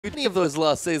any of those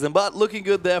last season, but looking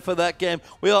good there for that game.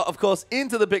 We are, of course,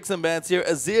 into the picks and bans here.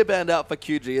 Azir banned out for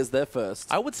QG as their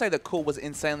first. I would say the core was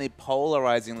insanely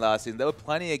polarizing last season. There were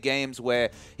plenty of games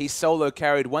where he solo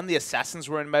carried. When the Assassins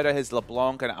were in meta, his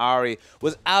LeBlanc and Ahri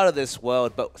was out of this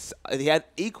world, but he had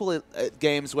equal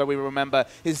games where we remember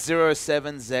his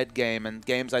 0-7 Z game and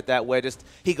games like that where just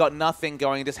he got nothing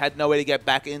going, just had no way to get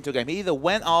back into a game. He either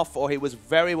went off or he was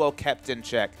very well kept in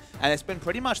check. And it's been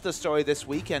pretty much the story this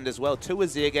weekend as well. 2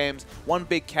 Azir games, 1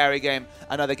 big carry game,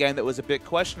 another game that was a bit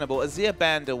questionable. Azir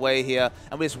banned away here,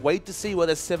 and we just wait to see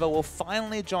whether Siva will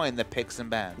finally join the picks and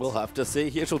bans. We'll have to see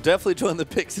here. She'll definitely join the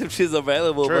picks if she's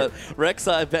available. True. But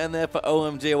Rek'Sai banned there for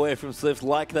OMG away from Swift.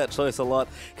 Like that choice a lot.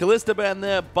 Kalista banned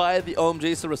there by the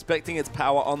OMG, so respecting its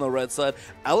power on the red side.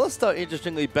 Alistar,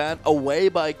 interestingly, banned away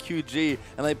by QG,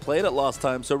 and they played it last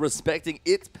time, so respecting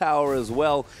its power as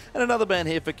well. And another ban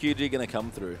here for QG going to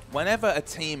come through. Whenever a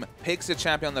team picks a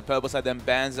champion on the purple side, then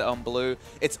bans it on blue,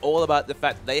 it's all about the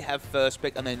fact that they have first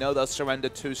pick and they know they'll surrender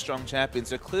 2 strong champions.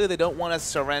 So clearly they don't want to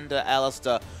surrender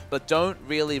Alistar, but don't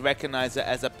really recognize it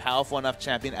as a powerful enough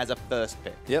champion as a first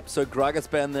pick. Yep, so Gragas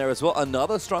banned there as well.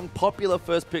 Another strong, popular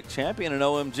first pick champion in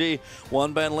OMG.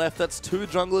 1 ban left. That's 2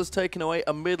 junglers taken away.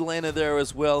 A mid laner there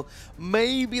as well.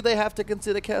 Maybe they have to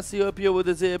consider Cassiopeia with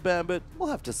Azir ban, but we'll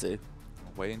have to see.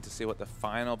 Waiting to see what the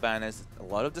final ban is. A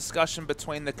lot of discussion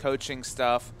between the coaching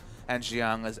staff and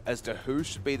Qiao as to who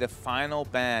should be the final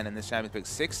ban in this Champions Pick.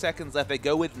 6 seconds left. They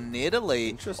go with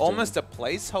Nidalee, almost a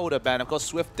placeholder ban. Of course,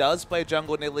 Swift does play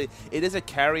jungle Nidalee. It is a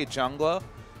carry jungler,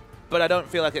 but I don't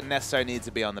feel like it necessarily needs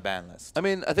to be on the ban list. I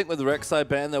mean, I think with the Rek'Sai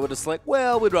ban, they were just like,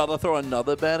 well, we'd rather throw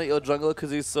another ban at your jungler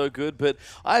because he's so good. But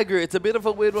I agree, it's a bit of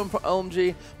a weird one for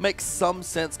OMG. Makes some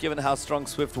sense given how strong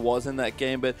Swift was in that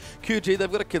game. But QG,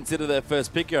 they've got to consider their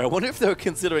first pick here. I wonder if they were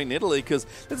considering Nidalee because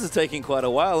this is taking quite a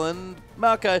while. And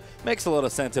Maokai makes a lot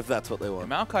of sense if that's what they want.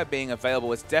 Maokai being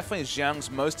available is definitely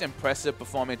Xiang's most impressive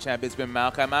performing champion. It's been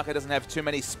Maokai. Maokai doesn't have too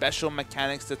many special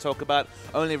mechanics to talk about.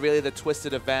 Only really the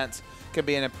Twisted Advance can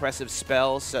be an impressive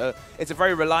spell, so it's a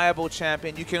very reliable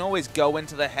champion. You can always go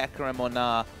into the Hecarim or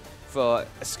Gnar for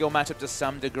a skill matchup to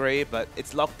some degree, but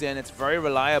it's locked in, it's very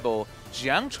reliable.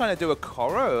 Qiao trying to do a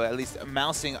Koro, at least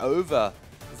mousing over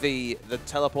the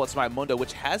teleport Smite Mundo,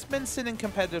 which has been seen in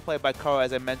competitive play by Koro,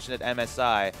 as I mentioned at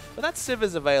MSI, but that Civ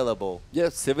is available. Yeah,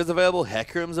 Civ is available,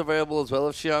 Hecarim's available as well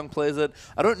if Qiao plays it.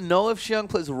 I don't know if Qiao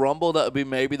plays Rumble, that would be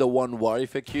maybe the one worry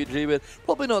for QG, but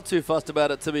probably not too fussed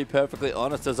about it, to be perfectly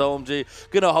honest, as OMG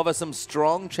going to hover some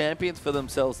strong champions for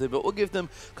themselves here, but we'll give them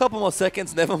a couple more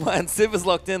seconds, never mind. Civ is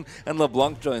locked in, and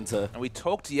LeBlanc joins her. And we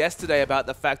talked yesterday about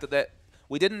the fact that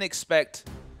we didn't expect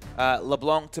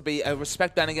LeBlanc to be a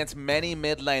respect ban against many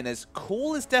mid laners.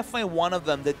 Cool is definitely one of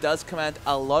them that does command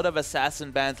a lot of assassin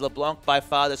bans. LeBlanc by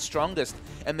far the strongest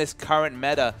in this current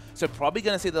meta, so probably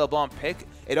going to see the LeBlanc pick.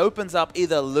 It opens up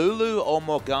either Lulu or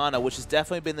Morgana, which has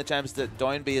definitely been the champs that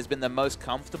Doinby has been the most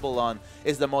comfortable on,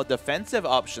 is the more defensive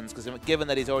options, because given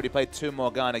that he's already played 2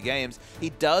 Morgana games, he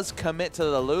does commit to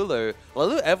the Lulu.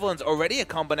 Lulu Evelyn's already a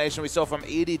combination we saw from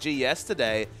EDG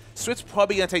yesterday. Swift's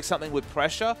probably going to take something with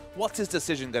pressure. What's his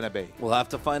decision going to be? We'll have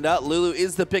to find out. Lulu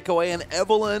is the pick away, and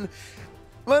Evelyn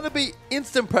going to be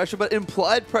instant pressure, but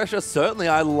implied pressure, certainly.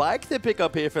 I like the pick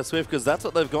up here for Swift because that's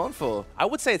what they've gone for. I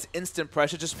would say it's instant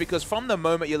pressure just because from the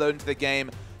moment you load into the game,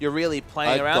 you're really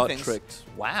playing around things. Tricked.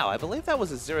 Wow, I believe that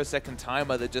was a 0-second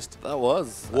timer that just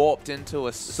warped into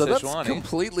a so Sejuani. That's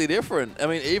completely different. I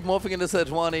mean, Eve morphing into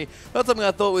Sejuani, not something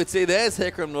I thought we'd see. There's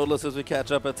Hecarim Nautilus as we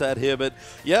catch up a tad here, but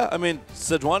yeah, I mean,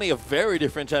 Sejuani, a very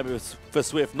different champion for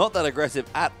Swift, not that aggressive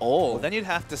at all. Well, then you'd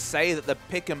have to say that the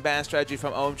pick and ban strategy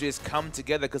from OMG has come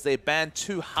together because they banned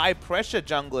 2 high-pressure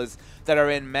junglers that are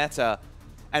in meta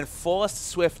and forced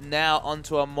Swift now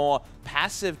onto a more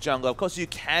passive jungler. Of course, you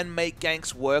can make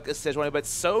ganks work as Sejuani, but it's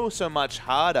so much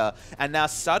harder. And now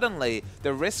suddenly,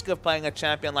 the risk of playing a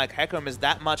champion like Hecarim is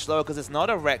that much lower because it's not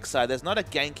a Rek'Sai. There's not a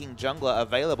ganking jungler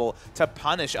available to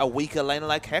punish a weaker laner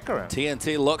like Hecarim.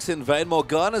 TNT locks in Vayne.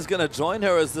 Morgana's going to join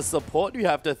her as the support, you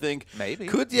have to think. Maybe.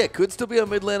 Could still be a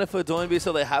mid laner for Doinby,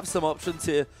 so they have some options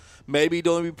here. Maybe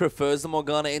Doinby prefers the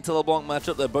Morgana into LeBlanc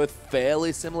matchup. They're both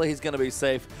fairly similar. He's going to be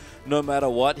safe no matter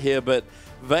what here. But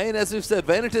Vayne, as we've said,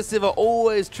 Vayne into Civ are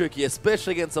always tricky,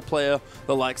 especially against a player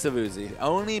the likes of Uzi. The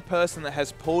only person that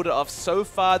has pulled it off so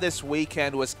far this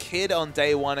weekend was Kid on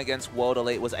day 1 against World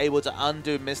Elite, was able to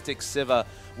undo Mystic Sivir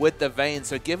with the Vayne.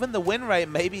 So given the win rate,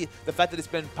 maybe the fact that it's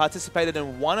been participated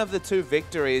in one of the 2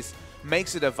 victories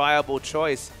makes it a viable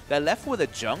choice. They're left with a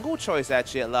jungle choice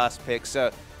actually at last pick,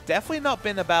 so definitely not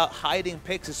been about hiding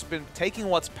picks. It's been taking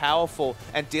what's powerful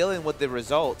and dealing with the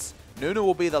results. Nunu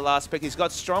will be the last pick. He's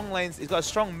got strong lanes. He's got a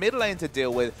strong mid lane to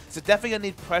deal with. So definitely going to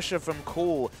need pressure from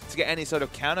Cool to get any sort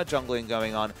of counter jungling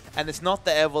going on. And it's not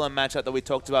the Evelyn matchup that we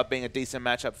talked about being a decent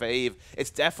matchup for Eve. It's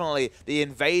definitely the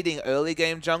invading early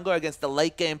game jungler against the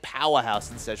late game powerhouse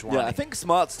in Sejuani. Yeah, I think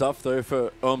smart stuff though for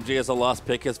OMG as a last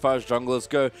pick as far as junglers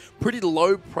go. Pretty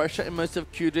low pressure in most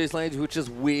of QG's lanes, which is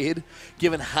weird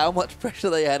given how much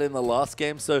pressure they had in the last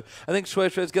game. So I think Shui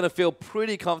is going to feel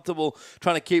pretty comfortable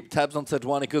trying to keep tabs on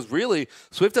Sejuani because really,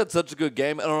 Swift had such a good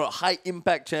game, and on a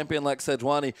high-impact champion like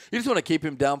Sejuani, you just want to keep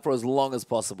him down for as long as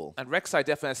possible. And Rek'Sai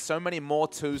definitely has so many more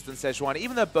twos than Sejuani.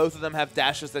 Even though both of them have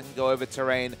dashes that can go over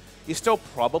terrain, you're still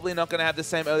probably not going to have the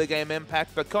same early game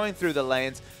impact, but going through the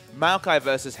lanes, Maokai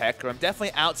versus Hecarim,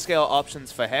 definitely outscale options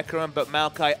for Hecarim, but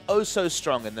Maokai oh so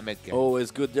strong in the mid game.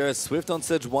 Always good there. Swift on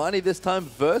Sejuani this time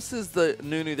versus the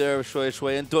Nunu there of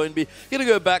Shui and Doinby. Going to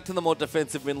go back to the more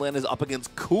defensive mid laners up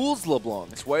against Cool's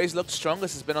LeBlanc. It's where he's looked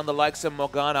strongest has been on the likes of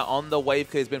Morgana on the wave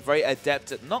because he's been very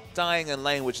adept at not dying in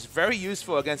lane, which is very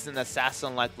useful against an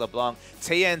assassin like LeBlanc.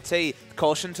 TNT,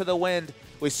 caution to the wind.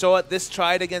 We saw it this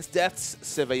tried against Death's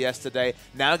Sivir yesterday.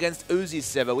 Now against Uzi's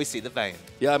Sivir, we see the Vayne.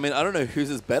 Yeah, I mean, I don't know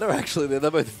whose is better, actually. They're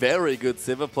both very good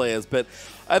Sivir players. But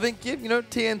I think, you know,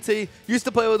 TNT used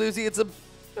to play with Uzi. It's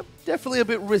definitely a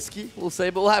bit risky, we'll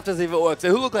say, but we'll have to see if it works.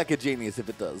 He'll look like a genius if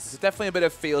it does. There's definitely a bit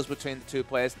of feels between the two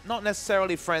players. Not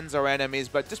necessarily friends or enemies,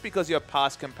 but just because you're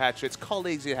past compatriots,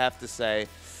 colleagues, you have to say.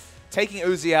 Taking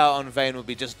Uzi out on Vayne would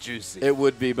be just juicy. It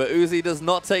would be, but Uzi does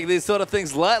not take these sort of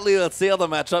things lightly. Let's see how the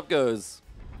matchup goes.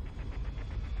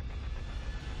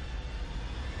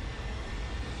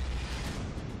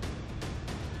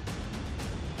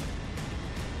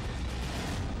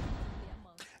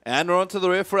 And we're on to the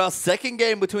riff for our second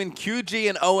game between QG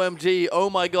and OMG. Oh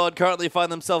my god, currently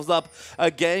find themselves up a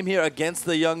game here against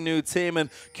the young new team. And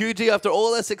QG, after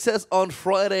all their success on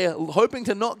Friday, hoping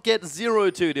to not get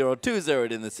 0-2'd or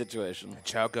 2-0'd in this situation.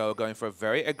 Qiao going for a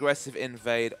very aggressive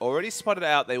invade. Already spotted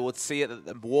out, they will see it that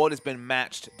the ward has been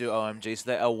matched to OMG, so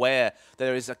they're aware that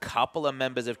there is a couple of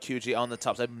members of QG on the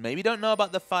top. So maybe don't know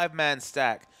about the 5-man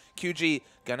stack. QG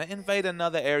gonna invade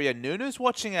another area. Nunu's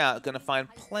watching out, gonna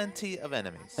find plenty of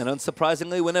enemies. And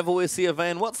unsurprisingly, whenever we see a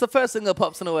Vayne, what's the first thing that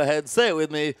pops into our head? Say it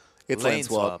with me. It's lane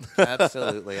swap.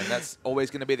 Absolutely, and that's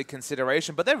always going to be the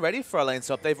consideration. But they're ready for a lane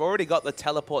swap. They've already got the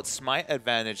teleport smite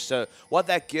advantage. So what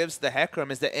that gives the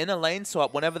Hecarim is that in a lane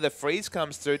swap, whenever the freeze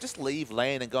comes through, just leave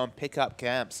lane and go and pick up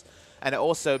camps. And it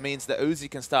also means that Uzi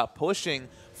can start pushing,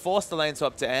 force the lane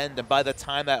swap to end, and by the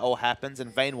time that all happens,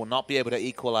 and Vayne will not be able to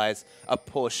equalize a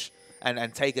push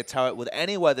and take a turret with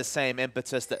anywhere the same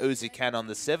impetus that Uzi can on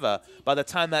the Sivir. By the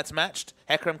time that's matched,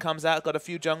 Hecarim comes out, got a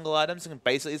few jungle items, and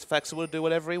basically is flexible to do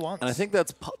whatever he wants. And I think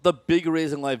that's the big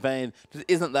reason why Vayne just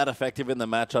isn't that effective in the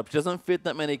matchup. She doesn't fit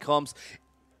that many comps.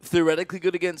 Theoretically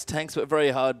good against tanks, but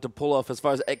very hard to pull off as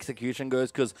far as execution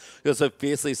goes because you're so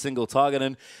fiercely single target.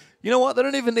 And you know what? They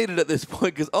don't even need it at this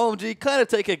point because OMG kind of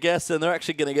take a guess and they're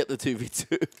actually going to get the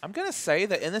 2v2. I'm going to say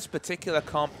that in this particular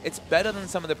comp, it's better than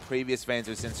some of the previous Vaynes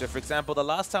we've seen. So, for example, the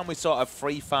last time we saw a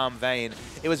free farm Vayne,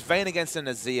 it was Vayne against an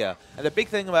Azir. And the big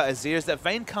thing about Azir is that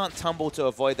Vayne can't tumble to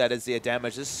avoid that Azir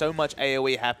damage. There's so much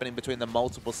AoE happening between the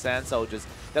multiple Sand Soldiers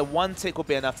that one tick will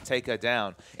be enough to take her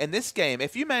down. In this game,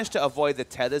 if you manage to avoid the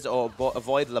tethers or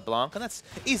avoid LeBlanc, and that's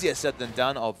easier said than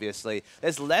done, obviously,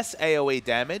 there's less AoE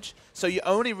damage, so you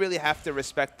only really have to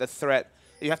respect the threat.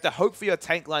 You have to hope for your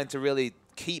tank line to really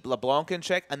keep LeBlanc in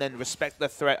check and then respect the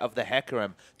threat of the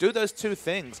Hecarim. Do those two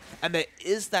things, and there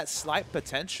is that slight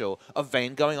potential of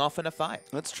Vayne going off in a fight.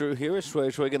 That's true. Here is Shui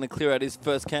going to clear out his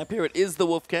first camp here. It is the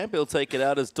Wolf camp. He'll take it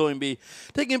out as Doinby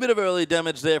taking a bit of early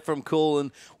damage there from Cool,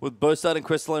 and with both starting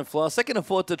Crystalline Flask, they can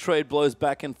afford to trade blows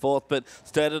back and forth, but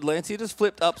Standard Lance, he just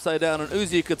flipped upside down, and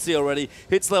Uzi, you could see already,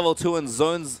 hits level 2 and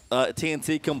zones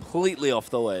TNT completely off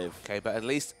the wave. Okay, but at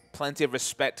least plenty of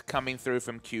respect coming through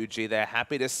from QG. They're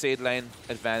happy to seed lane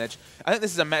advantage. I think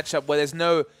this is a matchup where there's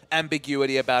no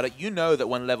ambiguity about it. You know that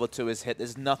when level 2 is hit,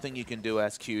 there's nothing you can do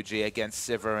as QG against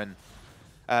Sivir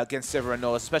and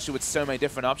North, especially with so many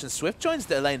different options. Swift joins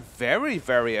the lane very,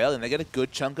 very early, and they get a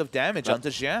good chunk of damage onto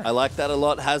Qiao. I like that a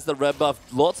lot. Has the red buff.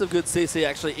 Lots of good CC,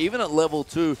 actually, even at level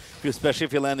 2, especially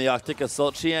if you land the Arctic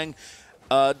Assault. Xiang,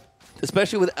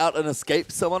 especially without an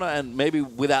escape summoner and maybe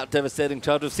without devastating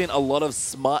charge. We've seen a lot of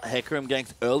smart Hecarim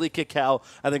ganks early. Qiao,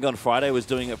 I think on Friday, was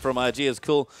doing it from IG as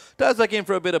Cool. Does back in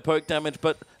for a bit of poke damage,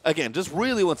 but again, just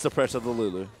really wants to pressure the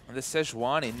Lulu. The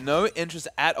Sejuani, no interest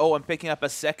at all in picking up a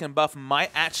second buff.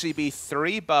 Might actually be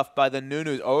 3 buff by the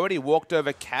Nunu. Already walked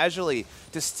over casually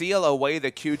to steal away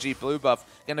the QG blue buff.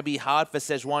 Going to be hard for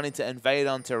Sejuani to invade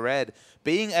onto red.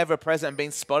 Being ever present and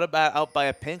being spotted out by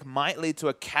a pink might lead to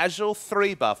a casual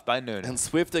 3 buff by Nunu. And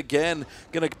Swift again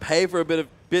going to pay for a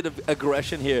bit of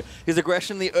aggression here. His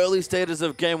aggression in the early stages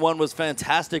of game 1 was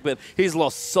fantastic, but he's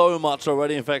lost so much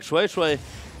already. In fact, Shui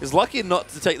is lucky not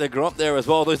to take the Grump there as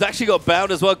well. He's actually got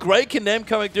bound as well. Great condemn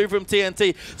coming through from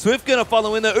TNT. Swift going to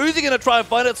follow in there. Uzi going to try and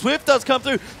find it. Swift does come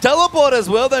through. Teleport as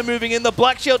well. They're moving in. The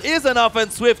Black Shield is enough,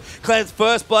 and Swift claims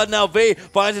first blood. Now V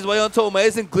finds his way onto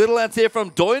Amazing. Glitterlands here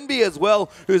from Doinby as well,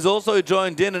 who's also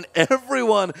joined in, and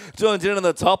everyone joined in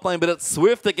the top lane, but it's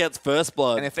Swift that gets first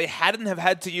blood. And if they hadn't have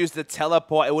had to use the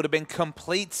teleport, it would have been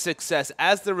complete success.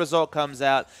 As the result comes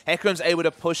out, Hecarim's able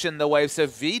to push in the wave, so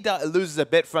V loses a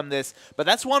bit from this, but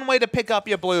that's one way to pick up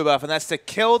your blue buff, and that's to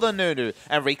kill the Nunu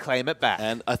and reclaim it back.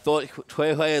 And I thought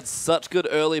Hui had such good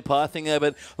early pathing there,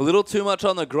 but a little too much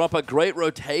on the Grump. A great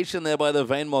rotation there by the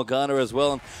Vayne Morgana as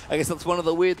well. And I guess that's one of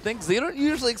the weird things. You don't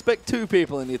usually expect 2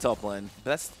 people in your top lane.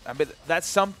 That's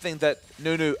something that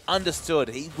Nunu understood.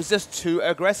 He was just too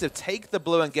aggressive. Take the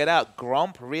blue and get out.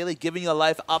 Grump, really giving your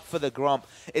life up for the Grump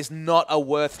is not a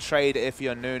worth trade if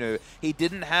you're Nunu. He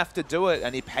didn't have to do it,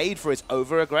 and he paid for his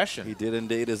over-aggression. He did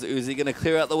indeed. Is Uzi going to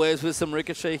clear out the waves with some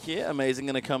Ricochet here? Amazing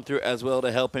going to come through as well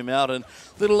to help him out. And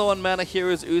little low on mana here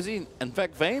is Uzi. In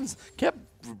fact, Vayne's kept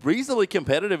reasonably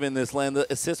competitive in this lane.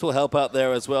 The assist will help out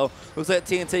there as well. Looks like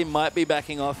TNT might be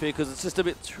backing off here because it's just a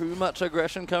bit too much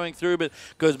aggression coming through, but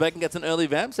goes back and gets an early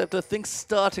Vamp Scepter. Things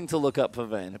starting to look up for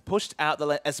Vayne. Pushed out the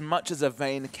lane as much as a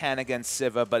Vayne can against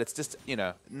Sivir, but it's just, you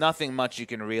know, nothing much you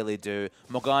can really do.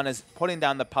 Morgana's putting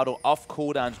down the puddle off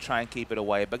cooldown to try and keep it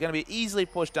away, but going to be easily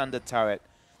pushed under turret.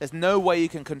 There's no way you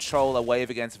can control a wave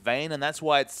against Vayne, and that's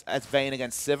why it's Vayne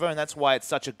against Sivir, and that's why it's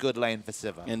such a good lane for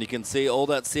Sivir. And you can see all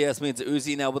that CS means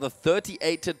Uzi now with a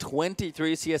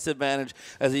 38-23 CS advantage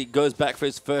as he goes back for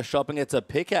his first shopping. It's a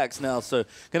pickaxe now, so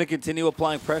going to continue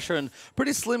applying pressure, and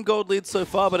pretty slim gold lead so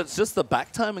far, but it's just the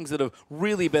back timings that have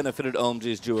really benefited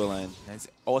OMG's duo lane. And it's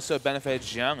also benefited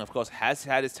Qiao, of course, has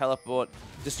had his teleport,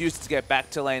 just used it to get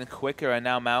back to lane quicker, and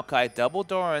now Maokai double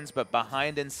Dorans, but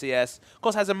behind in CS. Of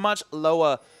course, has a much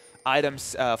lower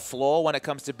items floor when it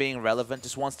comes to being relevant,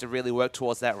 just wants to really work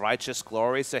towards that righteous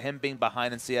glory, so him being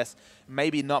behind in CS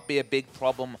maybe not be a big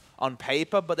problem on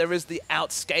paper, but there is the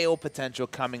outscale potential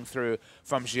coming through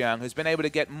from Qiao, who's been able to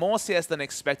get more CS than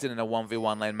expected in a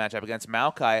 1v1 lane matchup against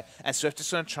Maokai, and Swift is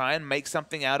going to try and make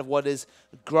something out of what is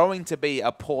growing to be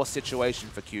a poor situation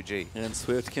for QG. And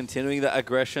Swift continuing that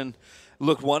aggression.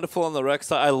 Looked wonderful on the Rex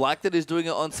side. I like that he's doing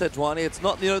it on Sejuani. It's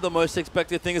not, the most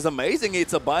expected thing. It's amazing.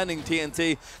 It's a binding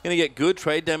TNT. Going to get good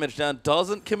trade damage down.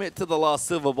 Doesn't commit to the last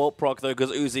Silver Vault proc, though, because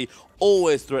Uzi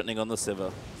always threatening on the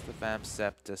Sivir. It's the Vamp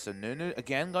Scepter. So Nunu,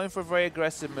 again, going for a very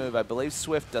aggressive move. I believe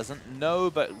Swift doesn't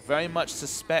know, but very much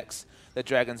suspects the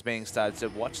Dragon's being started. So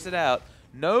watched it out.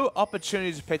 No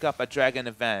opportunity to pick up a Dragon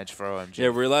advantage for OMG. Yeah,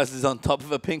 realizes he's on top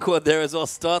of a pink ward there as well.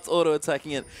 Starts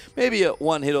auto-attacking it. Maybe a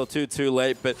 1 hit or two too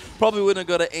late, but probably wouldn't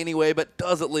have got it anyway, but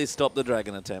does at least stop the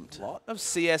Dragon attempt. A lot of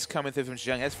CS coming through from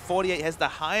Qiao. Has 48, has the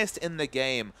highest in the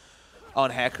game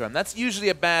on Hecarim. That's usually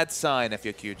a bad sign if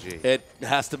you're QG. It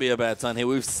has to be a bad sign here.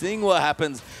 We've seen what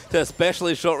happens to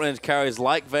especially short-range carries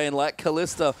like Vayne, like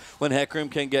Kalista, when Hecarim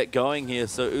can get going here.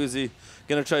 So Uzi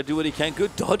going to try to do what he can.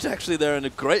 Good dodge actually there, and a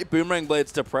great boomerang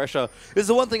blades to pressure. This is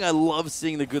the one thing I love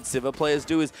seeing the good Sivir players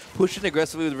do, is push in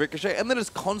aggressively with Ricochet and then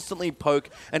just constantly poke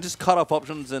and just cut off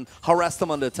options and harass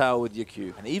them under tower with your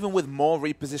Q. And even with more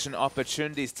reposition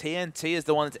opportunities, TNT is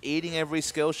the one that's eating every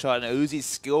skill shot, and Uzi's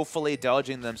skillfully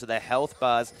dodging them, so their health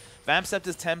bars. Vamp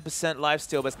Scepter's 10%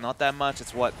 lifesteal, but it's not that much.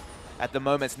 It's what? At the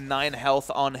moment, it's 9 health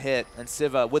on hit, and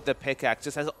Sivir with the pickaxe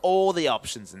just has all the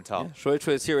options in top. Yeah,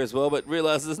 Shui is here as well, but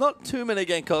realizes there's not too many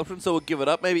gank options, so we'll give it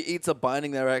up. Maybe eats a binding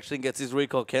there actually and gets his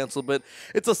recall cancelled, but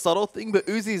it's a subtle thing. But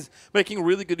Uzi's making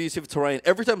really good use of terrain.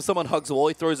 Every time someone hugs a wall,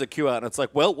 he throws a Q out, and it's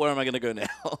like, well, where am I going to go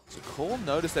now? It's a cool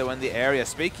notice there when the area,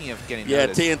 speaking of getting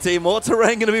noticed. TNT, more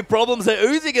terrain going to be problems there.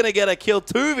 Uzi going to get a kill,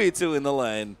 2v2 in the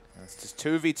lane. It's just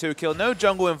 2v2 kill. No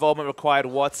jungle involvement required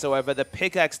whatsoever. The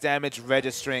pickaxe damage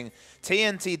registering.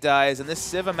 TNT dies, and this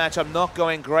Sivir matchup not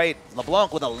going great.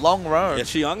 LeBlanc with a long roam. Yeah,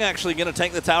 Qiao actually going to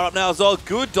take the tower up now as well.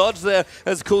 Good dodge there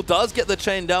as Cool does get the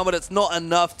chain down, but it's not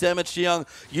enough damage. Qiao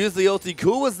used the ulti.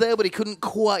 Cool was there, but he couldn't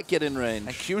quite get in range.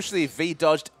 And crucially, V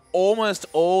dodged almost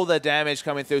all the damage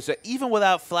coming through. So even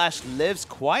without flash, lives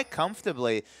quite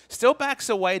comfortably. Still backs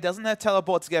away, doesn't have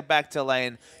teleport to get back to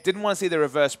lane. Didn't want to see the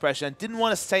reverse pressure, and didn't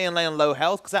want to stay in lane low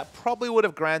health, because that probably would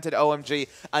have granted OMG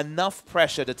enough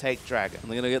pressure to take Dragon.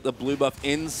 And they're going to get the blue buff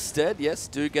instead. Yes,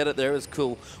 do get it there. Is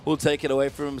cool. Will take it away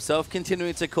from himself,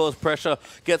 continuing to cause pressure,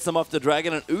 gets them off the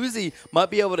Dragon, and Uzi might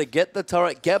be able to get the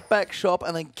turret, get back shop,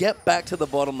 and then get back to the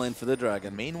bottom lane for the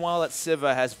Dragon. Meanwhile, at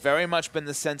Sivir has very much been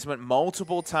the sentiment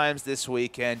multiple times this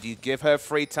weekend. You give her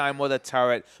free time with a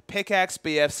turret, pickaxe,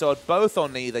 BF sword, both or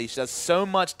neither. She does so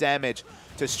much damage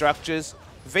to structures.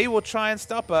 V will try and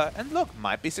stop her, and look,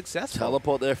 might be successful.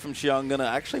 Teleport there from Qiao, gonna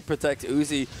actually protect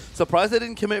Uzi. Surprised they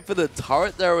didn't commit for the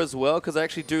turret there as well, because they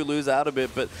actually do lose out a bit,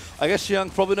 but I guess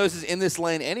Qiao probably knows he's in this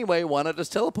lane anyway. Why not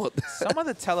just teleport? Some of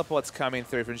the teleports coming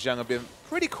through from Qiao have been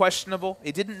pretty questionable.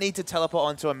 He didn't need to teleport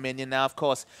onto a minion. Now, of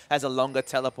course, has a longer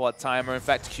teleport timer. In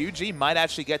fact, QG might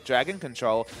actually get Dragon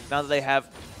control now that they have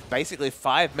basically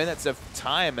 5 minutes of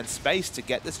time and space to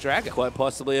get this Dragon. Quite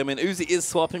possibly. I mean, Uzi is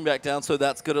swapping back down, so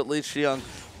that's good. At least Qiao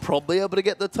probably able to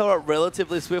get the turret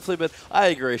relatively swiftly, but I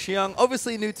agree. Qiao,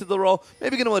 obviously new to the role,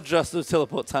 maybe going to adjust those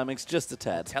teleport timings just a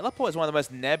tad. Teleport is one of the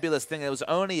most nebulous things. It was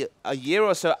only a year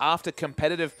or so after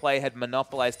competitive play had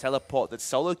monopolized teleport that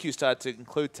solo queue started to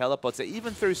include teleports. So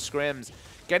even through scrims,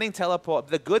 getting teleport,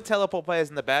 the good teleport players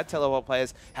and the bad teleport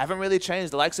players haven't really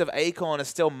changed. The likes of Acorn are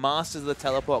still masters of the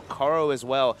teleport, Koro as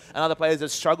well, and other players have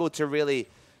struggled to really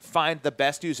find the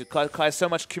best use. It requires so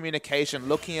much communication,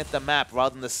 looking at the map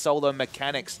rather than the solo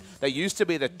mechanics that used to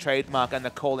be the trademark and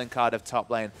the calling card of top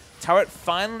lane. Turret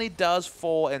finally does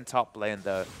fall in top lane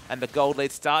though, and the gold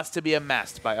lead starts to be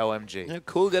amassed by OMG. Yeah,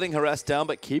 cool getting harassed down,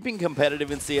 but keeping competitive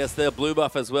in CS there. Blue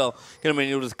buff as well. Gonna mean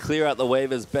he'll just clear out the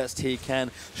wave as best he can.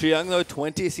 Qiao though,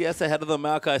 20 CS ahead of the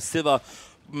Maokai. Sivir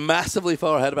massively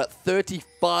far ahead, about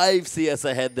 35 CS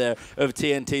ahead there of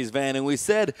TNT's Van. And we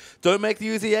said, don't make the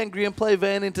Uzi angry and play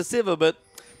Van into Sivir, but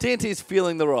TNT's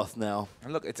feeling the wrath now.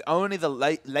 And look, it's only the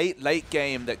late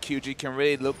game that QG can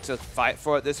really look to fight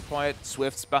for at this point.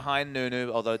 Swift's behind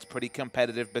Nunu, although it's pretty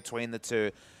competitive between the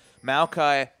two.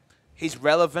 Maokai, he's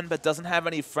relevant, but doesn't have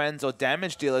any friends or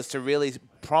damage dealers to really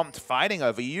prompt fighting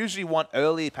over. You usually want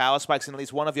early power spikes in at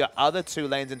least one of your other two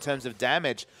lanes in terms of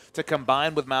damage to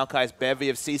combine with Maokai's bevy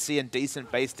of CC and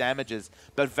decent base damages.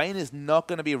 But Vayne is not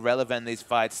going to be relevant in these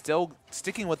fights, still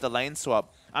sticking with the lane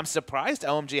swap. I'm surprised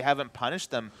OMG haven't punished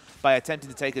them by attempting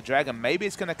to take a Dragon. Maybe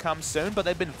it's going to come soon, but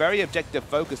they've been very objective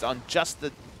focused on just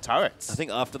the turrets. I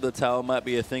think after the tower might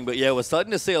be a thing, but yeah, we're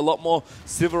starting to see a lot more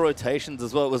Sivir rotations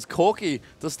as well. It was Corki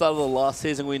at the start of the last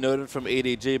season we noted from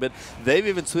EDG, but they've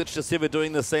even switched to Sivir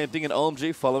doing the same thing, and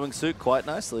OMG following suit quite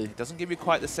nicely. It doesn't give you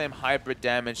quite the same hybrid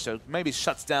damage, so maybe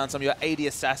shuts down some of your AD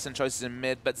assassin choices in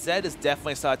mid, but Zed has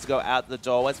definitely started to go out the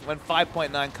door. When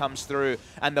 5.9 comes through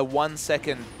and the 1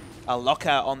 second a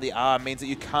lockout on the R means that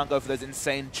you can't go for those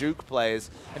insane juke plays,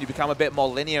 and you become a bit more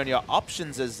linear in your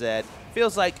options as Zed.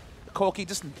 Feels like Corki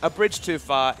just a bridge too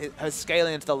far. Her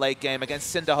scaling into the late game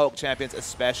against Cinderhawk champions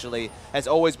especially has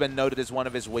always been noted as one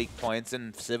of his weak points,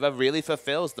 and Sivir really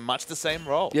fulfills much the same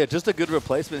role. Yeah, just a good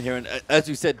replacement here, and as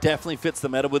you said, definitely fits the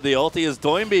meta with the ulti as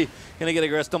Doinby going to get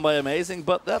aggressed on by Amazing,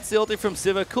 but that's the ulti from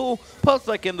Sivir. Cool, pops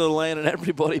back into the lane and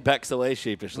everybody backs away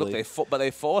sheepishly. Look, but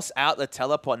they force out the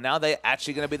teleport. Now they're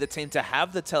actually going to be the team to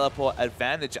have the teleport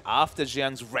advantage after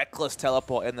Xiang's reckless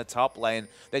teleport in the top lane.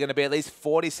 They're going to be at least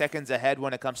 40 seconds ahead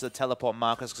when it comes to the teleport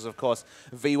markers, because of course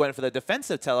V went for the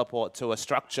defensive teleport to a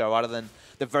structure rather than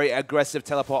the very aggressive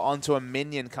teleport onto a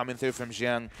minion coming through from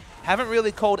Xiang. Haven't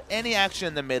really called any action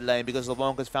in the mid lane because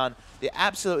LeBlanc has found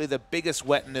absolutely the biggest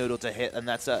wet noodle to hit, and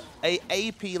that's a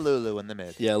AP Lulu in the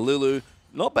mid. Yeah, Lulu,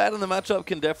 not bad in the matchup,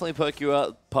 can definitely poke you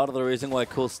out. Part of the reason why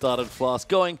Cool started Flask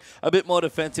going a bit more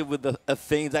defensive with the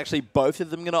Athenes. Actually, both of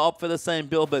them going to opt for the same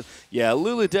build, but yeah,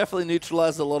 Lulu definitely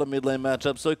neutralized a lot of mid lane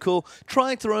matchups. So Cool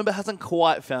trying to roam, but hasn't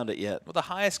quite found it yet. Well, the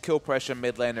highest kill pressure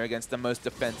mid laner against the most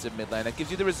defensive mid laner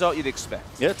gives you the result you'd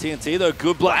expect. Yeah, TNT though,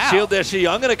 good black shield there.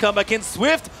 Qiao going to come back in.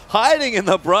 Swift hiding in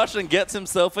the brush and gets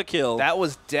himself a kill. That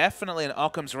was definitely an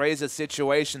Occam's Razor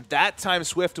situation. That time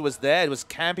Swift was there. It was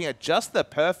camping at just the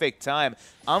perfect time.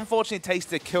 Unfortunately, takes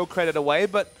the kill credit away,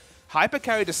 but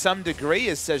hypercarry to some degree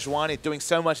as Sejuani doing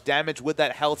so much damage with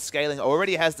that health scaling.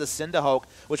 Already has the Cinderhawk,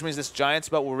 which means this Giant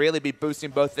Spell will really be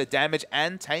boosting both the damage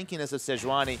and tankiness of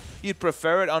Sejuani. You'd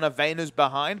prefer it on a Vayne who's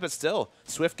behind, but still,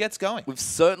 Swift gets going. We've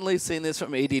certainly seen this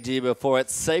from EDG before.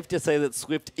 It's safe to say that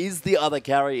Swift is the other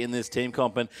carry in this team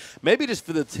comp, and maybe just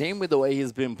for the team with the way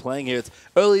he's been playing here. It's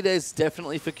early days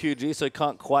definitely for QG, so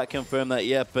can't quite confirm that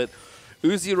yet, but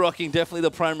Uzi rocking definitely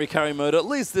the primary carry mode, at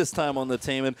least this time on the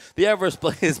team, and the Avarice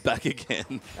Blade is back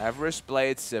again. Avarice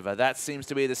Blade Sivir, that seems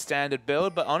to be the standard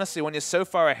build, but honestly, when you're so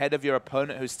far ahead of your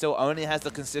opponent who still only has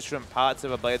the constituent parts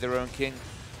of a Blade the Ruined King,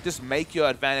 just make your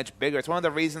advantage bigger. It's one of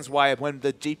the reasons why when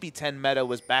the GP10 meta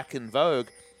was back in vogue,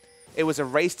 it was a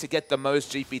race to get the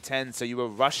most GP10, so you were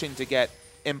rushing to get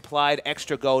implied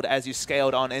extra gold as you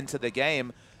scaled on into the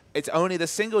game. It's only the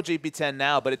single GP10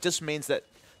 now, but it just means that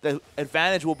the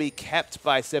advantage will be kept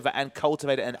by Sivir and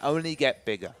cultivated and only get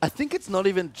bigger. I think it's not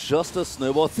even just a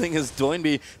snowball thing, as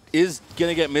Doinby is going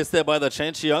to get missed there by the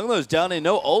chain. Qiao though down in,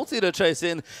 no ulti to chase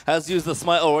in, has used the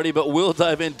smite already, but will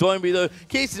dive in. Doinby though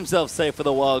keeps himself safe for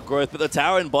the wild growth, but the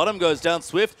tower in bottom goes down.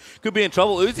 Swift could be in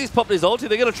trouble. Uzi's popped his ulti.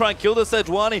 They're going to try and kill the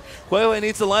Sejuani. Huawei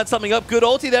needs to line something up. Good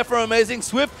ulti there for Amazing.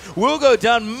 Swift will go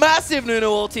down. Massive Nunu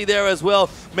ulti there as well.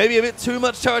 Maybe a bit too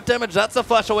much turret damage. That's a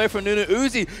flash away from Nunu.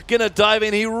 Uzi going to dive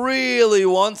in. He really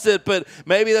wants it, but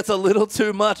maybe that's a little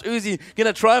too much. Uzi going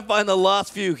to try and find the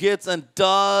last few hits and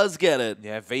does get it.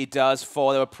 Yeah, V does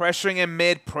fall. They were pressuring in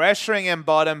mid, pressuring in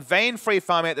bottom. Vayne free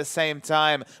farming at the same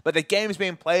time, but the game's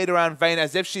being played around Vayne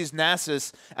as if she's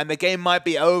Nasus, and the game might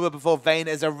be over before Vayne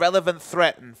is a relevant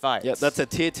threat in fights. Yep, that's a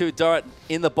tier 2 turret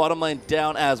in the bottom lane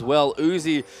down as well.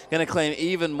 Uzi going to claim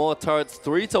even more turrets.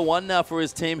 3-1 now for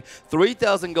his team.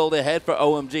 3,000 gold ahead for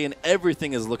OMG, and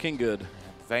everything is looking good.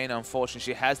 Vayne, unfortunately,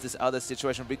 she has this other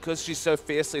situation. Because she's so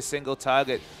fiercely single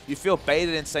target, you feel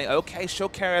baited in saying, okay, she'll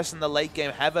carry us in the late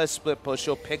game, have her split push,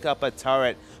 she'll pick up a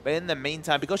turret. But in the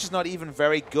meantime, because she's not even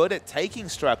very good at taking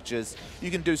structures,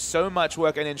 you can do so much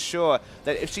work and ensure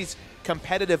that if she's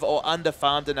competitive or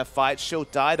underfarmed in a fight, she'll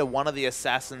die to one of the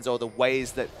assassins or the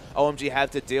ways that OMG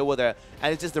have to deal with her.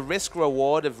 And it's just the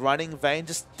risk-reward of running Vayne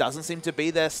just doesn't seem to be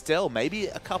there still. Maybe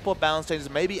a couple of balance changes,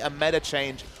 maybe a meta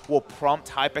change will prompt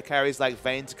hyper carries like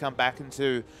Vayne to come back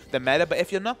into the meta. But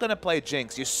if you're not going to play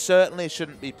Jinx, you certainly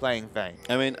shouldn't be playing Vayne.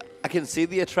 I mean, I can see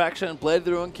the attraction. Blade of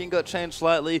the Ruined King got changed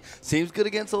slightly. Seems good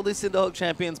against all these Cinderhawk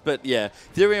champions, but yeah,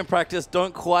 theory and practice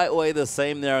don't quite weigh the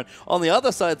same there. And on the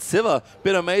other side, Sivir,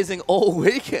 been amazing all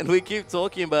weekend. We keep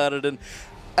talking about it. And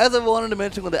as I wanted to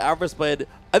mention with the Avarice Blade,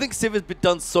 I think Sivir's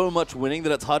done so much winning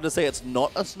that it's hard to say it's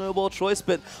not a snowball choice,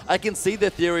 but I can see the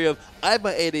theory of, I have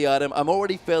my AD item, I'm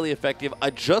already fairly effective, I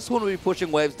just want to be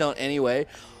pushing waves down anyway.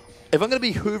 If I'm going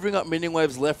to be hoovering up minion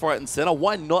waves left, right, and center,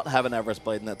 why not have an Avarice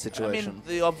Blade in that situation? I mean,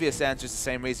 the obvious answer is the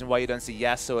same reason why you don't see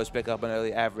Yasuo's pick up an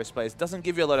early Avarice Blade. It doesn't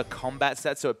give you a lot of combat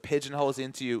stats, so it pigeonholes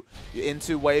into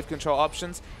wave control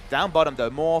options. Down bottom, though,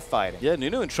 more fighting. Yeah,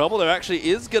 Nunu in trouble. There actually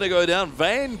is going to go down.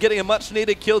 Vayne getting a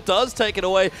much-needed kill does take it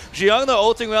away. Qiao, though,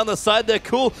 ulting around the side there.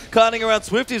 Cool. Carting around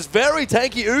Swift is very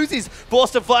tanky. Uzi's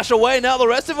forced to flash away. Now the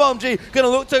rest of OMG going to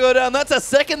look to go down. That's a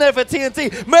second there for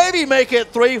TNT. Maybe make it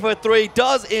 3 for 3.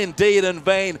 Does indeed. And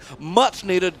Vayne,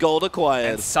 much-needed gold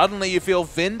acquired. And suddenly you feel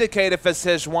vindicated for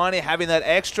Sejuani having that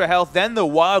extra health. Then the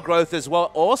wild growth as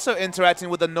well, also interacting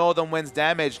with the Northern Wind's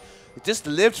damage. It just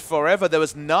lived forever. There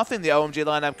was nothing the OMG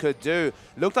lineup could do.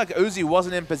 Looked like Uzi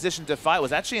wasn't in position to fight,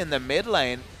 was actually in the mid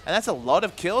lane, and that's a lot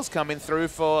of kills coming through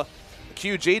for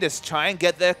QG to try and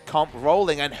get their comp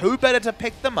rolling, and who better to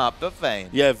pick them up but Vayne?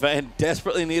 Yeah, Vayne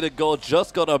desperately needed gold,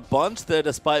 just got a bunch there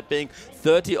despite being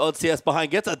 30-odd CS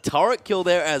behind. Gets a turret kill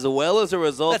there as well as a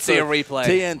result. Let's see a replay.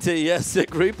 TNT, yes,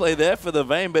 sick replay there for the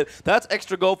Vayne, but that's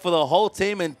extra gold for the whole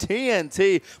team, and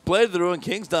TNT, Blade of the Ruined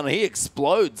King's done it. He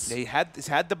explodes. Yeah, he's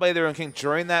had the Blade of the Ruined King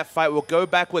during that fight. We'll go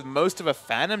back with most of a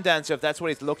Phantom Dancer if that's what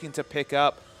he's looking to pick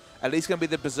up. At least going to be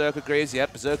the Berserker Greaves.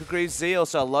 Yep, Berserker Greaves Zeal.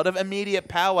 So a lot of immediate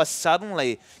power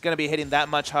suddenly going to be hitting that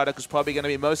much harder because probably going to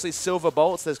be mostly Silver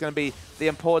Bolts. There's going to be the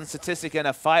important statistic in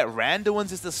a fight.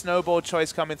 Randuin's is the snowball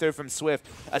choice coming through from Swift.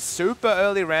 A super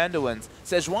early Randuin's.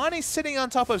 Sejuani's sitting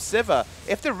on top of Sivir.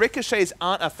 If the ricochets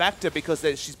aren't a factor because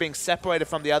she's being separated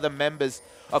from the other members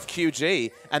of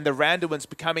QG and the Randuin's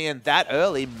becoming in that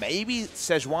early, maybe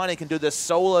Sejuani can do the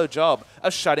solo job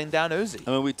of shutting down Uzi.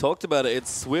 I mean, we talked about it. It's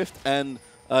Swift and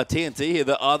TNT here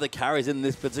that are the carries in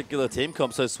this particular team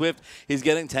comp. So Swift, he's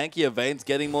getting tankier, Vayne's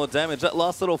getting more damage. That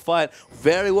last little fight,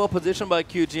 very well positioned by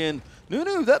QG, and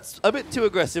Nunu, that's a bit too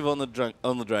aggressive on the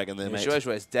dragon there, mate.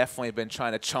 Shueisha has definitely been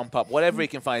trying to chomp up whatever he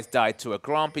can find. He's died to a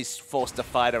Gromp. He's forced to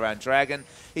fight around dragon.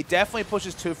 He definitely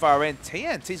pushes too far in.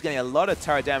 TNT's getting a lot of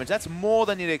turret damage. That's more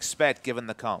than you'd expect given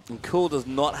the comp. And Cool does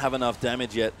not have enough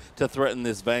damage yet to threaten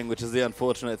this Vayne, which is the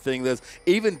unfortunate thing. There's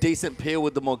even decent peel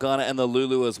with the Morgana and the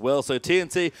Lulu as well. So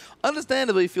TNT,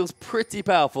 understandably, feels pretty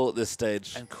powerful at this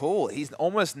stage. And Cool, he's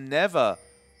almost never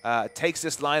takes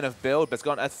this line of build, but it's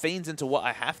gone Athenes into what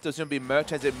I have to assume be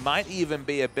Merchants. It might even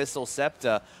be Abyssal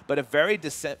Scepter, but a very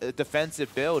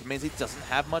defensive build means he doesn't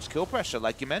have much kill pressure,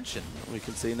 like you mentioned. We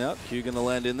can see now, Q going to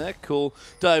land in there. Cool.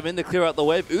 Dive in to clear out the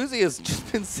wave. Uzi has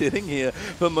just been sitting here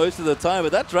for most of the time,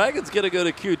 but that Dragon's going to go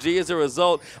to QG as a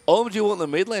result. OMG want the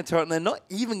mid lane turret, and they're not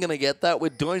even going to get that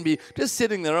with Doinby just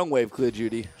sitting there on wave clear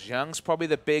duty. Xiang's probably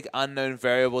the big unknown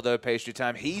variable, though, Pastry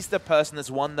Time. He's the person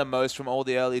that's won the most from all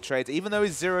the early trades. Even though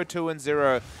he's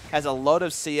 0-2-0, has a lot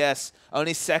of CS,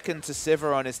 only second to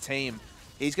Sivir on his team.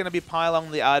 He's going to be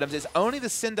piling the items. It's only the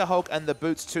Cinderhulk and the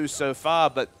Boots 2 so far,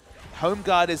 but Home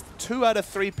Guard is 2 out of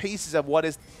 3 pieces of what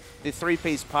is the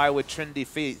 3-piece pie with Trinity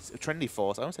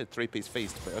Force. I don't say 3-piece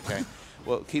feast, but okay.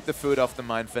 Well, keep the food off the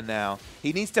mind for now.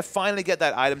 He needs to finally get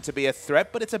that item to be a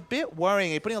threat, but it's a bit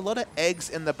worrying. He's putting a lot of eggs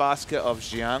in the basket of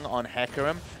Xiang on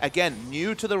Hecarim. Again,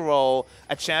 new to the role,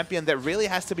 a champion that really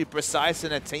has to be precise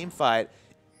in a team fight.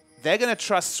 They're going to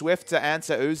trust Swift to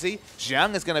answer Uzi.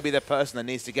 Xiang is going to be the person that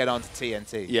needs to get onto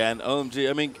TNT. Yeah, and OMG,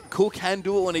 I mean, Cool can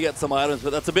do it when he gets some items,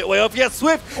 but that's a bit way off. Yes,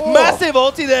 Swift, massive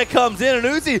ulti there comes in, and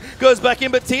Uzi goes back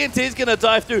in, but TNT's going to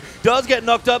dive through. Does get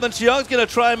knocked up, and Xiang's going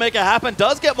to try and make it happen.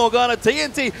 Does get Morgana.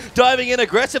 TNT diving in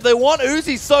aggressive. They want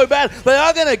Uzi so bad. They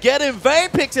are going to get him. Vayne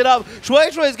picks it up.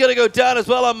 Shui Shui's going to go down as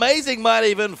well. Amazing might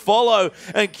even follow,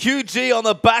 and QG on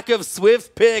the back of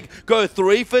Swift Pig go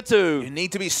 3 for 2. You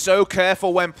need to be so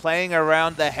careful when playing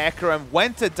around the Hecarim.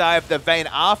 Went to dive the Vayne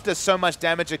after so much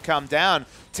damage had come down.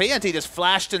 TNT just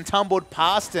flashed and tumbled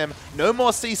past him. No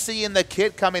more CC in the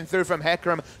kit coming through from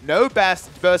Hecarim. No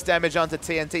burst damage onto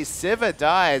TNT. Sivir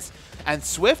dies. And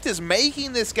Swift is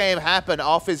making this game happen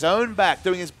off his own back,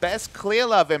 doing his best Clear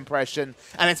Love impression,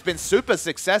 and it's been super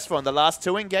successful in the last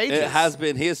 2 engages. It has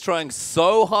been. He is trying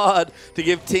so hard to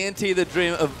give TNT the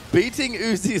dream of beating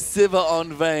Uzi Sivir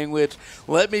on Vayne, which,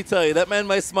 let me tell you, that man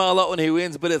may smile a lot when he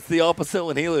wins, but it's the opposite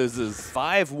when he loses.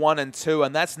 5-1-2,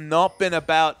 and that's not been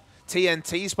about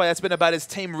TNT's play. That's been about his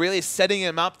team really setting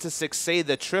him up to succeed.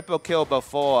 The triple kill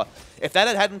before. If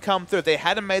that hadn't come through, if they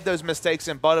hadn't made those mistakes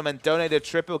in bottom and donated a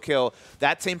triple kill,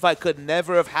 that team fight could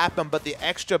never have happened. But the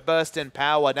extra burst in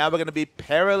power, now we're going to be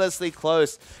perilously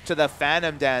close to the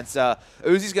Phantom Dancer.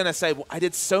 Uzi's going to say, well, I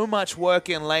did so much work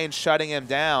in lane shutting him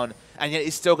down, and yet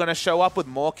he's still going to show up with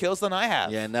more kills than I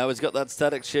have. Yeah, now he's got that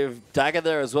Static Shiv dagger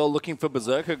there as well, looking for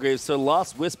Berserker Greaves. So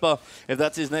Last Whisper, if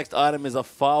that's his next item, is a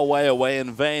far way away,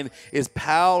 and Vayne is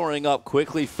powering up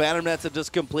quickly. Phantom Nets are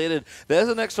just completed. There's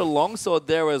an extra longsword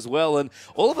there as well, and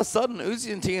all of a sudden,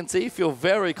 Uzi and TNT feel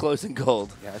very close in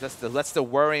gold. Yeah, that's the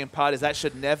worrying part, is that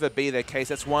should never be the case.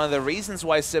 That's one of the reasons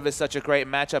why Civ is such a great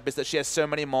matchup, is that she has so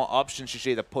many more options. She should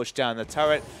either push down the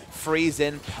turret, freeze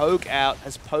in, poke out,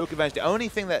 has poke advantage. The only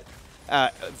thing that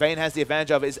Vayne has the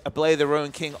advantage of is a Blade of the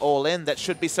Ruined King all in. That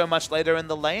should be so much later in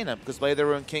the lane, because Blade of the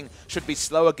Ruined King should be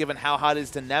slower given how hard it is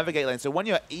to navigate lane. So when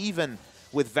you're even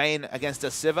with Vayne against a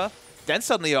Sivir, then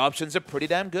suddenly your options are pretty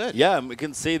damn good. Yeah, and we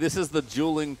can see this is the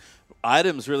dueling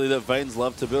items really that Vayne's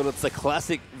love to build. It's the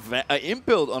classic imp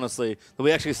build, honestly, that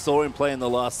we actually saw him play in the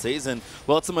last season.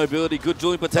 Lots of mobility, good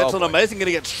dueling potential, and Amazing going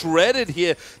to get shredded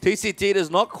here. TCT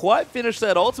does not quite finish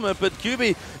that ultimate, but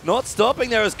QB not stopping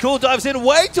there as Cool dives in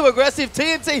way too aggressive.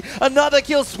 TNT, another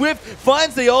kill. Swift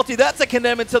finds the ulti. That's a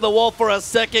condemn into the wall for a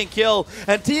second kill,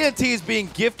 and TNT is being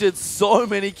gifted so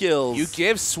many kills. You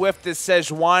give Swift this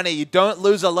Sejuani, you don't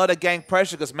lose a lot of gank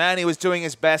pressure, because man, he was doing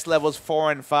his best levels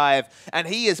 4 and 5, and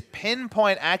he is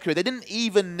pinpoint accurate. They didn't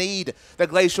even need the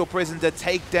Glacial Prison to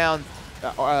take down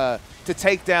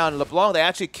LeBlanc. They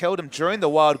actually killed him during the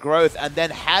Wild Growth and then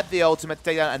had the ultimate to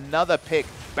take down another pick.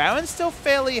 Baron's still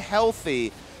fairly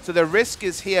healthy, so the risk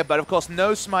is here, but of course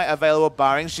no Smite available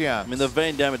barring Qiao. I mean, the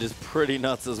Vayne damage is pretty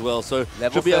nuts as well, so level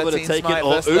should be able to take it.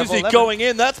 Oh, Uzi going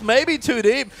in. That's maybe too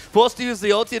deep. Forced to use the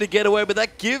ulti to get away, but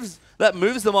that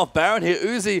moves them off Baron here.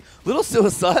 Uzi, little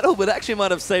suicidal, but actually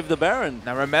might have saved the Baron.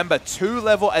 Now remember,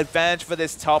 2-level advantage for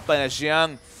this top lane, as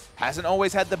Qiao hasn't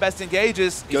always had the best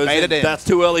engages. He's made it in. That's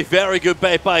too early. Very good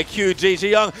bait by QG.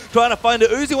 Qiao trying to find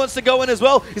it. Uzi wants to go in as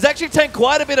well. He's actually taken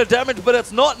quite a bit of damage, but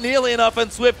it's not nearly enough,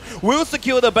 and Swift will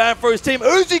secure the ban for his team.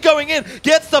 Uzi going in,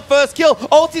 gets the first kill.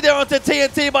 Ulti there onto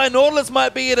TNT by Nautilus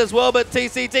might be it as well, but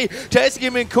TCT chasing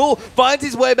him in. Cool finds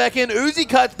his way back in. Uzi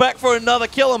cuts back for another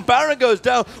kill, and Baron goes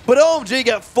down, but OMG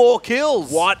get 4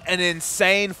 kills. What an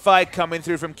insane fight coming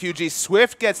through from QG.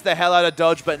 Swift gets the hell out of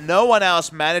dodge, but no one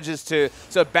else manages to.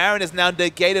 So Baron is now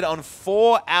negated on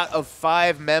 4 out of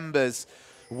 5 members.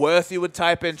 Worth you would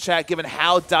type in chat, given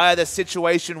how dire the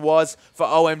situation was for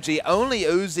OMG. Only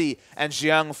Uzi and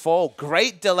Qiao fall.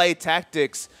 Great delay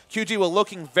tactics. QG were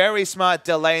looking very smart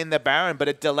delaying the Baron, but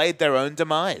it delayed their own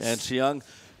demise. And Qiao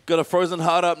Got a Frozen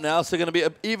Heart up now, so going to be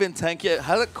even tankier.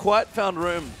 Hasn't quite found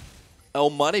room or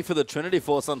money for the Trinity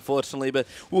Force, unfortunately, but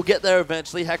we'll get there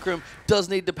eventually. Hecarim does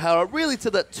need to power up really to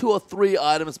that 2 or 3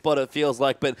 item spot, it feels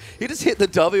like, but he just hit the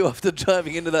W after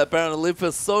driving into that Baron and lived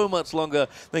for so much longer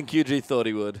than QG thought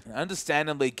he would.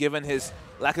 Understandably, given his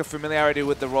lack of familiarity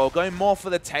with the role, going more for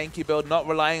the tanky build, not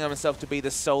relying on himself to be the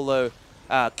solo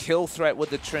kill threat with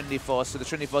the Trinity Force. So the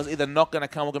Trinity Force either not going to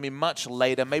come or going to be much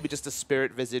later. Maybe just a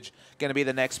Spirit Visage going to be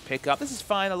the next pickup. This is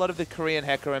fine. A lot of the Korean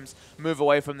Hecarims move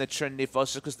away from the Trinity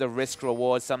Force just because the risk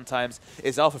reward sometimes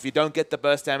is off. If you don't get the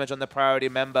burst damage on the priority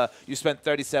member, you spent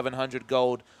 3,700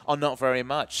 gold on not very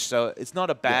much. So it's not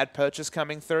a bad purchase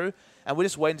coming through. And we're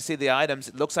just waiting to see the items.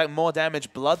 It looks like more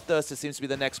damage. Bloodthirster seems to be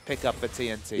the next pickup for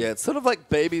TNT. Yeah, it's sort of like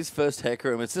Baby's first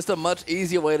Hecarim. It's just a much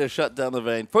easier way to shut down the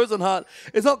Vayne. Frozen Heart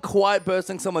is not quite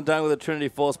bursting someone down with a Trinity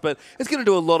Force, but it's going to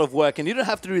do a lot of work, and you don't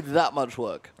have to do that much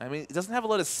work. I mean, it doesn't have a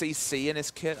lot of CC in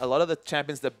his kit. A lot of the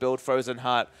champions that build Frozen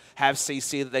Heart have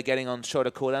CC that they're getting on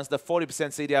shorter cooldowns. The 40%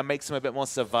 CDR makes them a bit more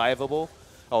survivable.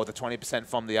 Oh, the 20%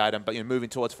 from the item, but you're moving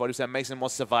towards 40% makes it more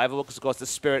survivable because, of course, the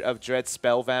Spirit of Dread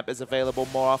Spell Vamp is available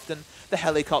more often. The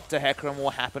Helicopter Hecarim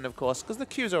will happen, of course, because the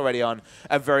Q's already on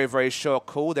a very, very short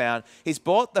cooldown. He's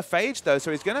bought the Phage, though,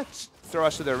 so he's going to throw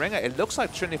us to the ringer. It looks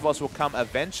like Trinity Force will come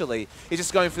eventually. He's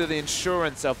just going through the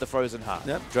insurance of the Frozen Heart.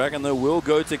 Yep, Dragon, though, will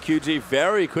go to QG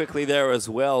very quickly there as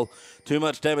well. Too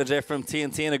much damage there from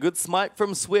TNT, and a good smite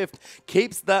from Swift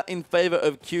keeps that in favor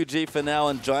of QG for now,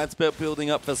 and Giant Spell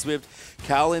building up for Swift.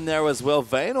 Cal in there as well.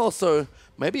 Vayne also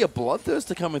maybe a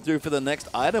Bloodthirster coming through for the next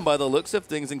item by the looks of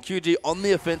things, and QG on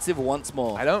the offensive once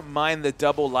more. I don't mind the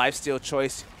double lifesteal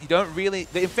choice. You don't really...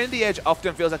 The Infinity Edge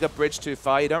often feels like a bridge too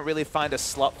far. You don't really find a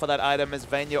slot for that item as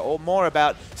Vayne. You're more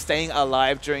about staying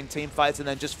alive during team fights and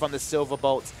then just from the Silver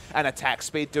Bolts and attack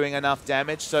speed doing enough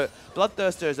damage. So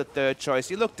Bloodthirster is a third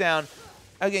choice. You look down...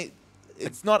 Again,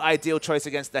 it's not ideal choice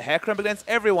against the Hecarim, but against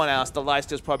everyone else, the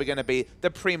lifesteal is probably going to be the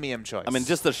premium choice. I mean,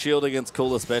 just the shield against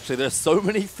Cool especially. There's so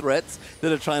many threats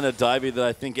that are trying to dive you that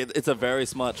I think it's a very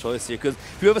smart choice here. Because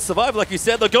if you ever survive, like you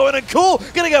said, they'll go in and Cool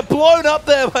going to get blown up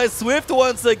there by Swift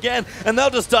once again. And they'll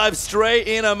just dive straight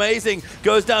in. Amazing.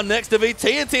 Goes down next to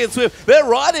TNT and Swift. They're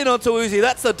right in onto Uzi.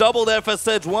 That's the double there for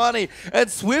Sejuani. And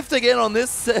Swift again on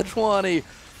this Sejuani.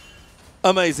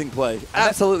 Amazing play.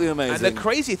 Absolutely amazing. And the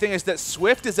crazy thing is that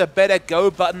Swift is a better go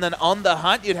button than On the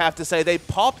Hunt, you'd have to say. They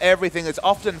pop everything. It's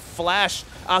often Flash,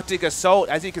 Arctic Assault.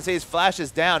 As you can see, his Flash is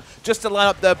down just to line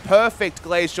up the perfect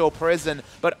Glacial Prison.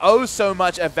 But oh, so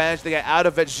much advantage to get out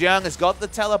of it. Xiang has got the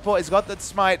Teleport. He's got the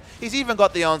Smite. He's even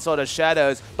got the Onslaught of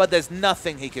Shadows. But there's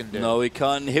nothing he can do. No, he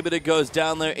can't. Inhibitor goes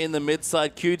down there in the mid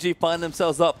side. QG find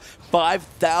themselves up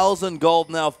 5,000 gold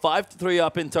now. 5-3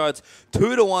 up in turrets.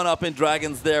 2-1 up in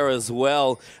Dragons there as well.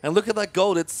 And look at that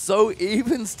gold. It's so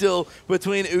even still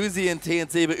between Uzi and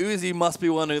TNT, but Uzi must be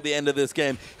wondering at the end of this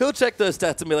game. He'll check those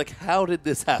stats and be like, how did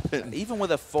this happen? Even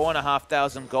with a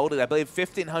 4,500 gold lead, I believe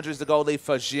 1,500 is the gold lead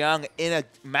for Xiang in a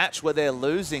match where they're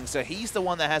losing. So he's the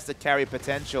one that has the carry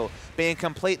potential. Being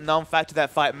complete non-factor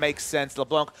that fight makes sense.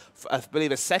 LeBlanc, I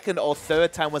believe a second or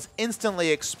third time, was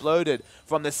instantly exploded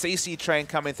from the CC train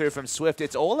coming through from Swift.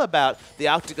 It's all about the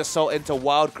Arctic Assault into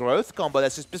Wild Growth combo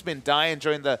that's just been dying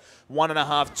during the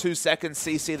 1.5, 2 second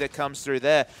CC that comes through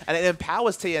there. And it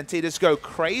empowers TNT to just go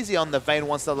crazy on the Vayne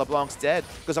once the LeBlanc's dead.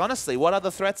 Because honestly, what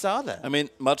other threats are there? I mean,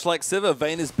 much like Sivir,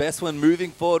 Vayne is best when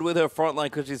moving forward with her front line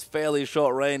because she's fairly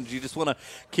short range. You just want to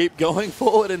keep going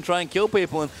forward and try and kill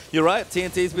people. And you're right,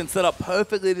 TNT's been set up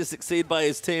perfectly to succeed by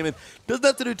his team. And doesn't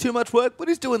have to do too much work, but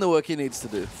he's doing the work he needs to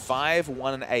do. 5,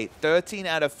 1, and 8. 13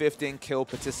 out of 15 kill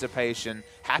participation.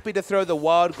 Happy to throw the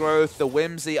Wild Growth, the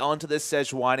Whimsy onto this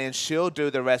Sejuani, and she'll do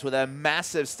the rest with a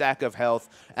massive stack of health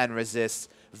and resist.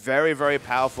 Very, very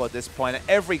powerful at this point. And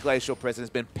every Glacial Prison has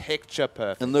been picture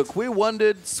perfect. And look, we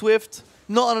wondered, Swift,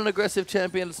 not an aggressive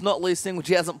champion. It's not Lee Sin, which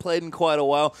he hasn't played in quite a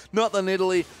while. Not the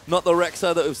Nidalee, not the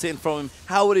Rek'Sai that we've seen from him.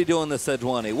 How would he do on the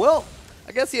Sejuani? Well,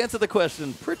 I guess he answered the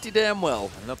question pretty damn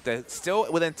well. And look, they're still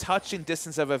within touching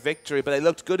distance of a victory, but they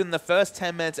looked good in the first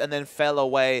 10 minutes and then fell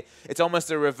away. It's almost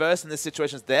a reverse in this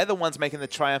situation. They're the ones making the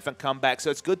triumphant comeback,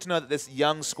 so it's good to know that this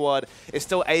young squad is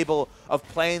still able of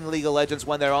playing League of Legends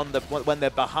when they're when they're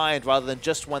behind rather than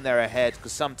just when they're ahead,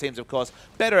 because some teams, of course,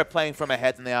 better at playing from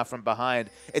ahead than they are from behind.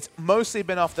 It's mostly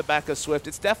been off the back of Swift.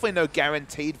 It's definitely no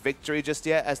guaranteed victory just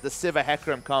yet, as the Sivir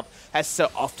Hecarim comp has so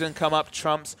often come up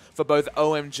trumps for both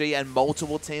OMG and multiple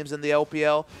teams in the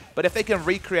LPL. But if they can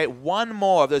recreate one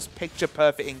more of those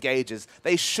picture-perfect engages,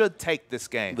 they should take this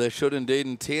game. They should indeed.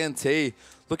 And TNT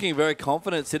looking very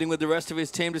confident, sitting with the rest of his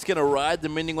team, just going to ride the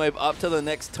minion wave up to the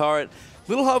next turret.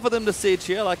 Little hard for them to see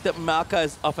Qiao, like that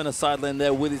Maokai's up in a side lane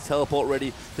there with his teleport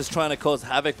ready, just trying to cause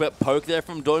havoc, but poke there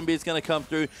from Doinby is going to come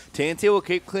through. TNT will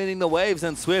keep cleaning the waves,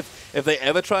 and Swift, if they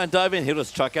ever try and dive in, he'll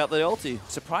just chuck out the ulti.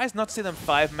 Surprised not to see them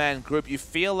 5-man group. You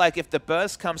feel like if the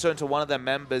burst comes into one of their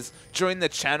members during the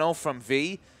channel from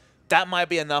V, that might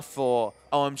be enough for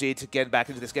OMG to get back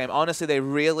into this game. Honestly, they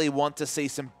really want to see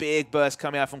some big bursts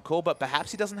coming out from Cool, but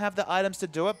perhaps he doesn't have the items to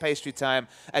do it. Pastry time.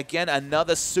 Again,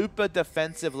 another super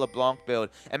defensive LeBlanc build.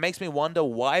 It makes me wonder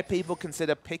why people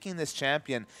consider picking this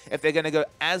champion if they're going to go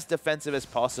as defensive as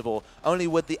possible, only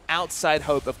with the outside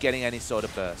hope of getting any sort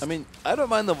of burst. I mean, I don't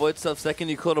mind the Void stuff. Second,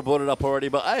 you could have brought it up already,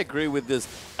 but I agree with this.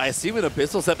 I see an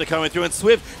Abyssal Scepter coming through, and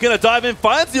Swift going to dive in,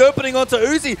 finds the opening onto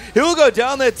Uzi. He'll go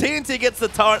down there. TNT gets the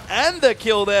turret and the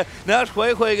kill there. Now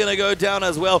Hui going to go down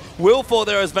as well. Will fall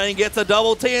there as Vayne gets a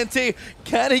double. TNT,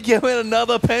 can he get in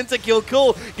another pentakill?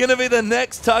 Cool. Going to be the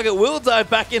next target. Will dive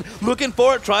back in, looking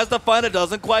for it, tries to find it,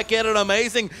 doesn't quite get it.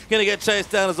 Amazing. Going to get chased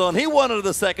down as well. He wanted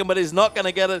the second, but he's not going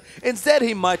to get it. Instead,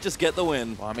 he might just get the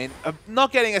win. Well, I mean,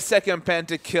 not getting a second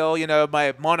pentakill, you know,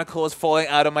 my monocle is falling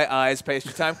out of my eyes.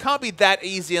 Pastry time can't be that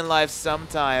easy in life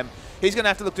sometime. He's going to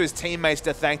have to look to his teammates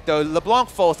to thank, though. LeBlanc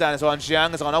falls down as well, and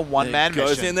Xiang is on a one-man mission.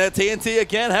 Goes in there, TNT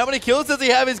again. How many kills does he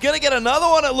have? He's going to get another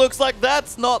one, it looks like.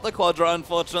 That's not the Quadra,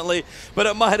 unfortunately, but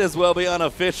it might as well be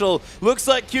unofficial. Looks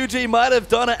like QG might have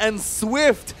done it, and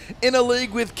Swift in a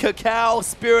league with Cacao,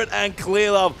 Spirit, and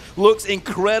Clearlove looks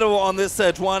incredible on this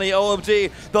Sejuani.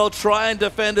 OMG, they'll try and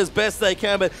defend as best they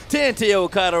can, but TNT will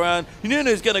cut around.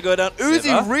 Nunu's going to go down.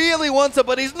 Uzi really wants it,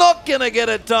 but he's not going to get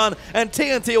it done, and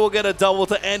TNT will get a double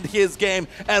to end his game,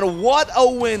 and what a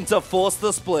win to force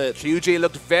the split. QG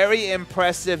looked very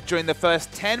impressive during the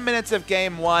first 10 minutes of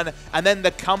game 1, and then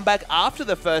the comeback after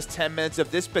the first 10 minutes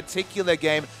of this particular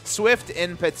game. Swift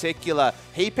in particular,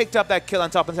 he picked up that kill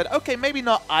on top and said, okay, maybe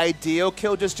not ideal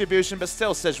kill distribution, but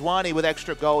still, Sejuani with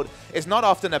extra gold is not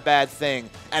often a bad thing.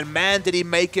 And man, did he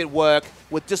make it work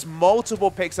with just multiple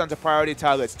picks onto priority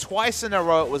targets. Twice in a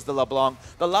row it was the LeBlanc.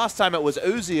 The last time it was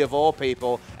Uzi of all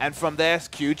people. And from there,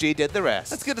 QG did the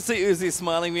rest. It's good to see Uzi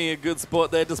smiling, being a good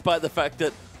sport there, despite the fact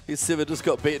that his Sivir just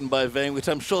got beaten by Vayne, which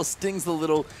I'm sure stings a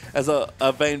little as a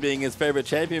Vayne being his favorite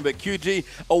champion. But QG,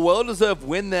 a well-deserved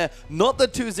win there. Not the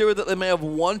 2-0 that they may have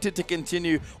wanted to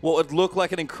continue what would look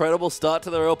like an incredible start to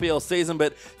their LPL season,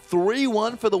 but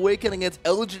 3-1 for the weekend against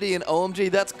LGD and OMG.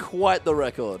 That's quite the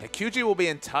record. QG will be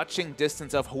in touching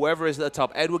distance of whoever is at the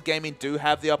top. Edward Gaming do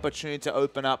have the opportunity to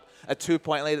open up a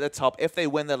 2-point lead at the top if they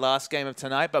win the last game of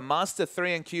tonight. But Master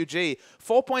 3 and QG,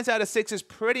 4 points out of 6 is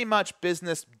pretty much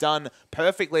business done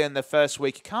perfectly in the first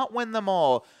week. You can't win them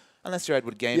all unless you're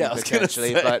Edward Gaming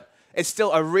potentially. But it's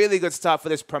still a really good start for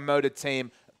this promoted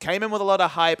team. Came in with a lot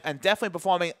of hype and definitely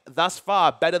performing thus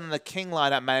far better than the King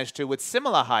lineup managed to with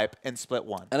similar hype in Split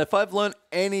 1. And if I've learned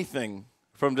anything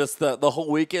from just the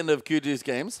whole weekend of QG's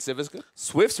games, Sivir's good.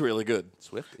 Swift's really good.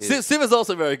 Swift is. Sivir's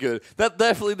also very good. That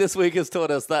definitely this week has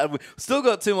taught us that. We've still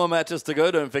got 2 more matches to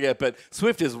go, don't forget, but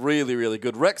Swift is really, really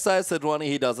good. Rek'Sai, Sejuani,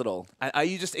 he does it all. And are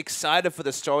you just excited for the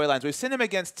storylines? We've seen him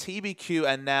against TBQ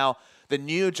and now the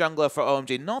new jungler for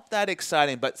OMG. Not that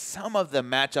exciting, but some of the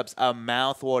matchups are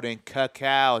mouth-watering.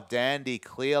 Cacao, Dandy,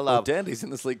 Clearlove. Oh, Dandy's in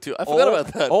this league too. I forgot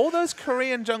about that. All those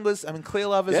Korean junglers, I mean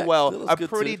Clearlove as well, Clearlove's are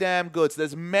pretty damn good. So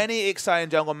there's many exciting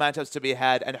jungle matchups to be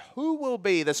had. And who will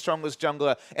be the strongest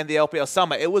jungler in the LPL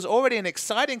summer? It was already an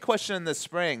exciting question in the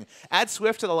spring. Add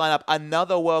Swift to the lineup,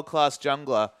 another world-class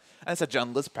jungler. And it's a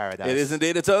jungler's paradise. It is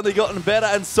indeed. It's only gotten better,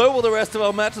 and so will the rest of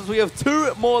our matches. We have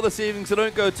 2 more this evening, so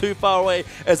don't go too far away,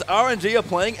 as RNG are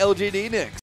playing LGD next.